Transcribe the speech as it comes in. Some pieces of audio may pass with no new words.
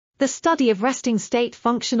The study of resting state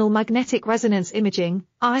functional magnetic resonance imaging,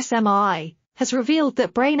 RSMRI, has revealed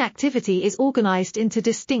that brain activity is organized into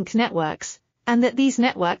distinct networks, and that these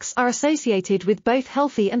networks are associated with both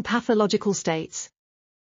healthy and pathological states.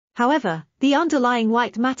 However, the underlying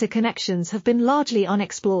white matter connections have been largely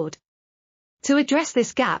unexplored. To address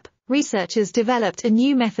this gap, researchers developed a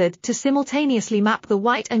new method to simultaneously map the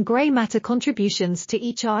white and gray matter contributions to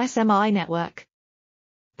each RSMRI network.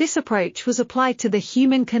 This approach was applied to the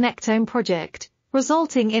Human Connectome project,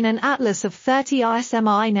 resulting in an atlas of 30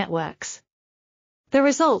 RSMRI networks. The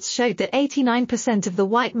results showed that 89% of the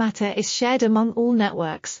white matter is shared among all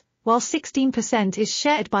networks, while 16% is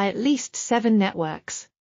shared by at least 7 networks.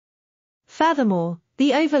 Furthermore,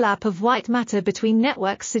 the overlap of white matter between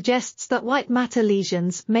networks suggests that white matter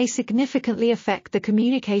lesions may significantly affect the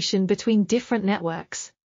communication between different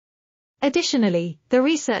networks. Additionally, the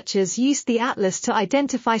researchers used the atlas to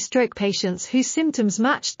identify stroke patients whose symptoms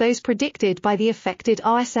matched those predicted by the affected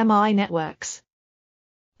RSMRI networks.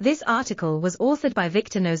 This article was authored by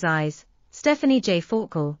Victor Nozais, Stephanie J.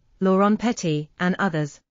 Forkel, Laurent Petit, and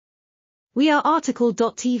others. We are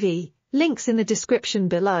RTCLTV, links in the description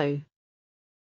below.